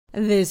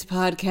This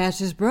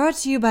podcast is brought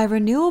to you by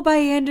Renewal by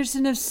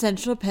Andersen of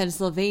Central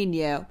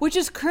Pennsylvania, which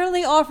is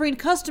currently offering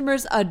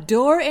customers a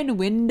door and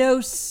window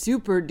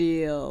super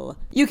deal.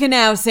 You can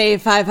now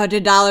save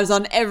 $500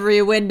 on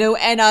every window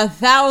and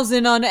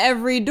 $1,000 on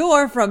every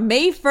door from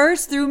May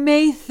 1st through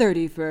May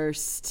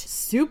 31st.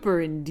 Super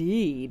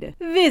indeed.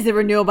 Visit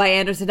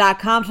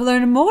renewalbyandersen.com to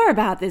learn more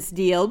about this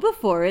deal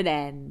before it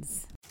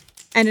ends.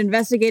 An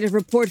investigative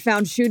report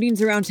found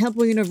shootings around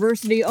Temple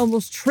University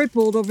almost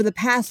tripled over the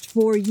past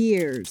 4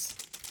 years.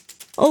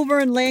 Over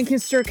in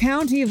Lancaster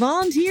County,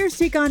 volunteers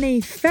take on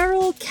a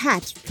feral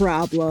cat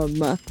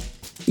problem.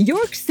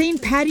 York's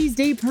St. Patty's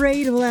Day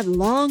Parade will at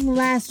long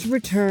last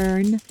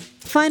return.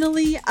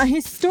 Finally, a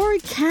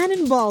historic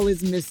cannonball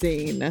is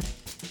missing.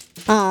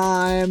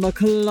 I'm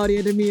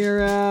Claudia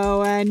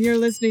DeMiro, and you're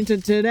listening to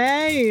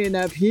Today in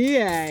a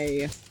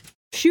PA.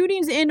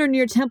 Shootings in or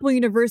near Temple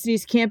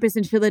University's campus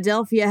in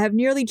Philadelphia have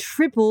nearly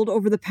tripled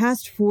over the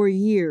past 4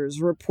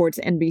 years, reports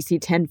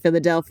NBC10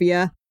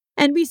 Philadelphia.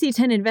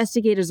 NBC10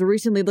 Investigators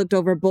recently looked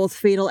over both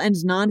fatal and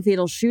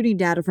non-fatal shooting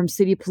data from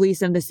city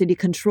police and the city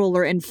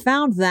controller and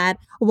found that,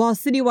 while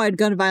citywide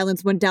gun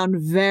violence went down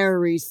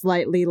very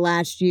slightly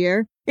last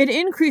year, it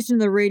increased in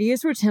the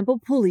radius where Temple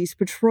police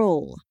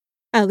patrol.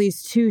 At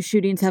least 2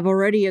 shootings have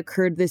already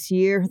occurred this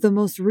year, the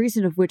most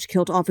recent of which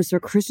killed Officer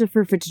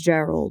Christopher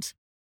Fitzgerald.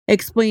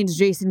 Explains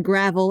Jason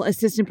Gravel,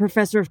 assistant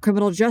professor of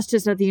criminal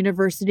justice at the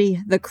university,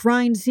 the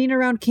crime seen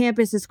around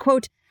campus is,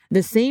 quote,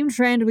 the same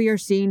trend we are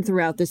seeing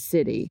throughout the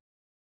city.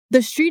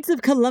 The streets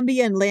of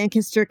Columbia and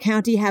Lancaster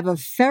County have a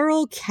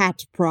feral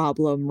cat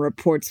problem,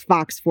 reports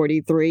Fox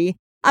 43.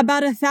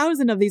 About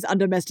 1,000 of these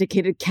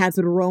undomesticated cats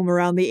would roam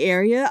around the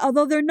area,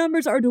 although their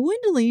numbers are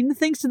dwindling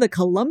thanks to the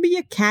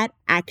Columbia Cat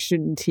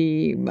Action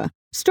Team.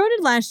 Started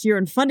last year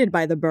and funded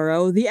by the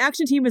borough, the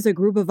Action Team is a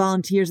group of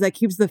volunteers that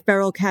keeps the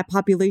feral cat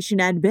population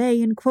at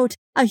bay in, quote,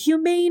 a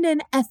humane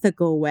and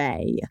ethical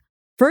way.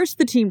 First,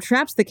 the team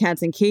traps the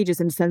cats in cages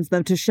and sends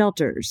them to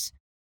shelters.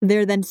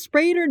 They're then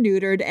sprayed or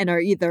neutered and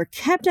are either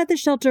kept at the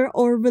shelter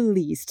or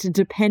released,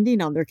 depending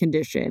on their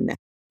condition.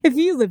 If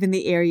you live in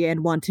the area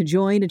and want to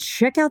join,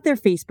 check out their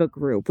Facebook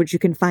group, which you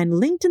can find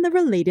linked in the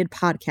related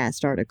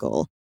podcast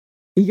article.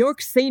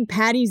 York's St.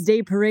 Patty's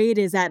Day Parade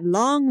is at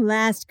long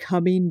last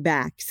coming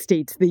back,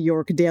 states the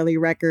York Daily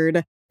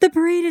Record. The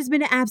parade has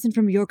been absent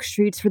from York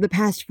streets for the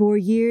past 4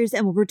 years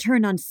and will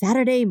return on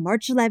Saturday,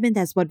 March 11th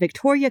as what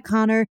Victoria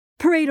Connor,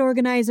 parade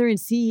organizer and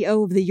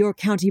CEO of the York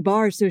County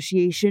Bar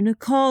Association,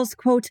 calls,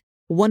 quote,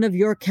 one of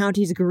York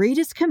County's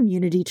greatest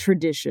community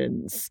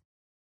traditions.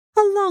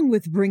 Along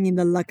with bringing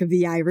the luck of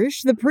the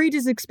Irish, the parade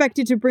is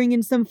expected to bring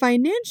in some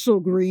financial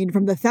green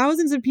from the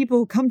thousands of people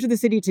who come to the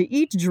city to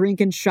eat,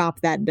 drink, and shop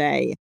that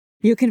day.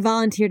 You can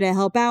volunteer to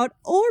help out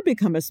or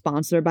become a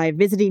sponsor by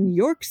visiting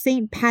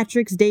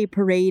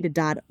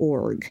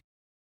YorkSt.Patrick'sDayParade.org.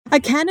 A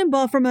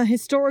cannonball from a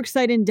historic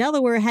site in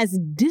Delaware has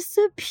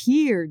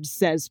disappeared,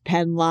 says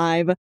Penn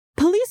Live.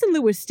 Police in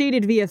Lewis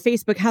stated via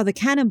Facebook how the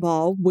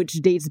cannonball, which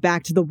dates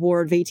back to the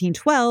War of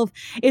 1812,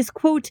 is,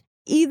 quote,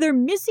 either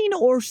missing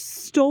or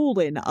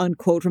stolen,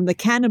 unquote, from the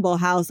Cannonball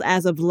House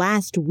as of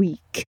last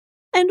week.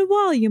 And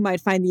while you might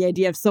find the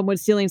idea of someone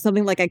stealing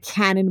something like a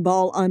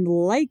cannonball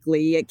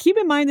unlikely, keep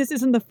in mind this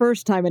isn't the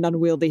first time an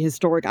unwieldy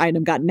historic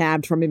item got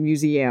nabbed from a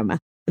museum.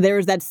 There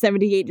was that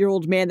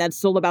 78-year-old man that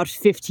stole about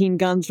 15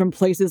 guns from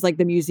places like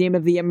the Museum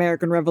of the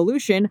American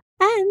Revolution,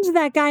 and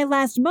that guy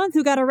last month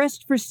who got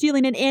arrested for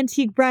stealing an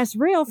antique brass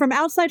rail from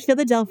outside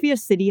Philadelphia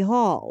City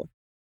Hall.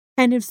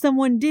 And if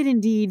someone did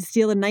indeed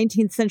steal a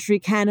 19th century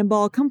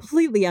cannonball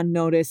completely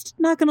unnoticed,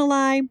 not gonna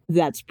lie,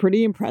 that's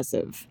pretty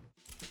impressive.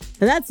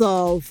 That's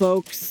all,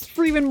 folks.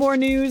 For even more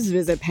news,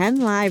 visit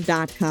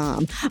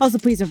PennLive.com. Also,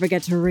 please don't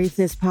forget to rate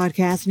this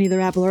podcast on either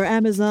Apple or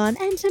Amazon,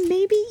 and to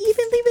maybe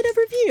even leave it a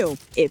review,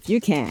 if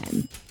you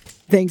can.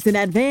 Thanks in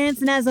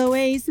advance, and as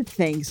always,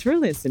 thanks for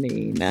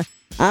listening.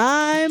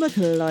 I'm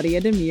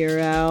Claudia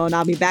DeMiro, and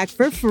I'll be back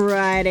for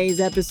Friday's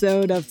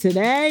episode of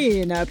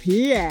Today in a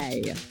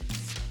PA.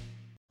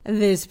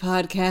 This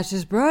podcast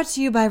is brought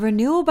to you by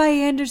Renewal by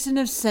Andersen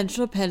of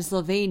Central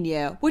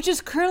Pennsylvania, which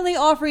is currently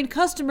offering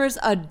customers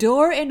a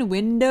door and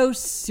window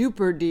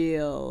super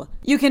deal.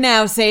 You can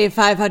now save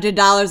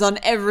 $500 on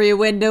every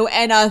window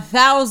and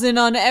 $1,000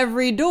 on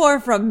every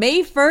door from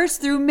May 1st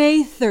through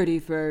May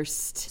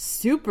 31st.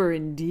 Super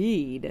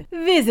indeed.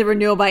 Visit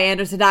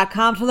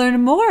renewalbyandersen.com to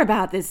learn more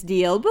about this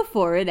deal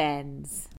before it ends.